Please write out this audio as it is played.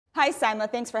Hi, Simon.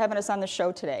 Thanks for having us on the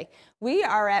show today. We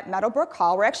are at Meadow Brook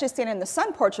Hall. We're actually standing in the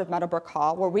sun porch of Meadow Brook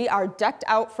Hall, where we are decked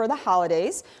out for the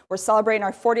holidays. We're celebrating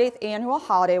our 48th annual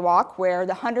holiday walk, where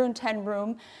the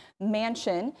 110-room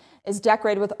mansion is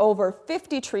decorated with over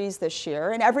 50 trees this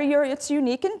year. And every year it's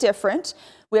unique and different.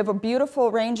 We have a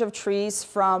beautiful range of trees,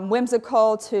 from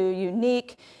whimsical to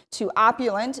unique to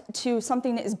opulent to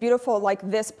something that is beautiful like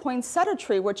this poinsettia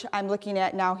tree, which I'm looking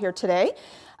at now here today.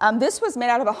 This was made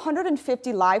out of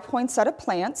 150 live poinsettia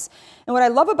plants. And what I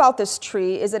love about this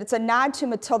tree is that it's a nod to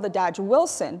Matilda Dodge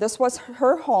Wilson. This was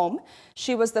her home.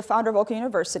 She was the founder of Oakland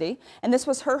University, and this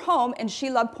was her home, and she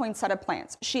loved poinsettia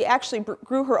plants. She actually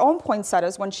grew her own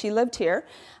poinsettias when she lived here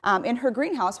in her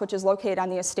greenhouse, which is located on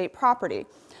the estate property.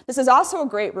 This is also a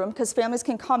great room because families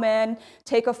can come in,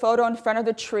 take a photo in front of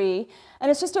the tree,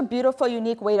 and it's just a beautiful,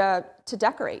 unique way to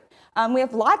decorate. We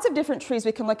have lots of different trees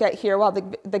we can look at here while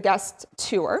the guests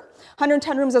tour.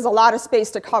 110 rooms is a lot of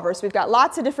space to cover, so we've got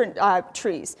lots of different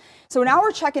trees. So now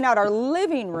we're checking out our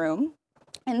living room.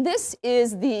 And this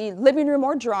is the living room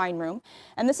or drawing room,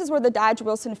 and this is where the Dodge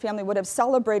Wilson family would have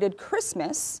celebrated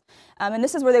Christmas, and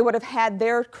this is where they would have had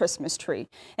their Christmas tree.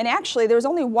 And actually, there was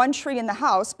only one tree in the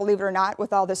house, believe it or not,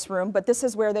 with all this room, but this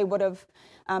is where they would have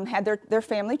had their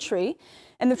family tree.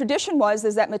 And the tradition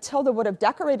is that Matilda would have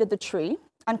decorated the tree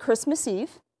on Christmas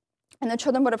Eve, and the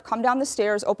children would have come down the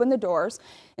stairs, opened the doors,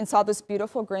 and saw this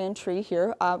beautiful grand tree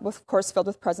here, of course filled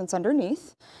with presents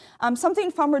underneath. Something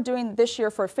fun we're doing this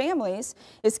year for families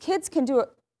is kids can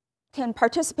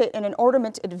participate in an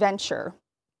ornament adventure,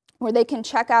 where they can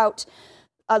check out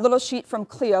a little sheet from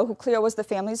Cleo, who Cleo was the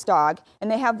family's dog,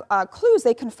 and they have clues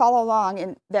they can follow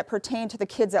along that pertain to the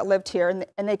kids that lived here,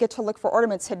 and they get to look for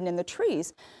ornaments hidden in the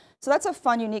trees. So that's a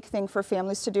fun, unique thing for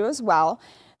families to do as well.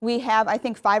 We have, I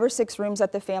think, 5 or 6 rooms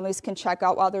that the families can check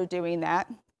out while they're doing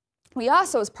that. We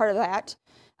also, as part of that,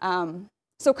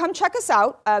 so come check us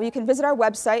out. You can visit our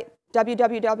website,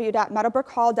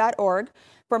 www.meadowbrookhall.org,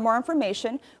 for more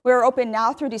information. We're open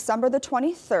now through December the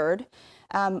 23rd,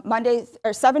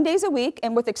 7 days a week,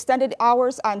 and with extended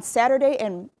hours on Saturday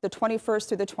and the 21st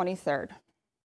through the 23rd.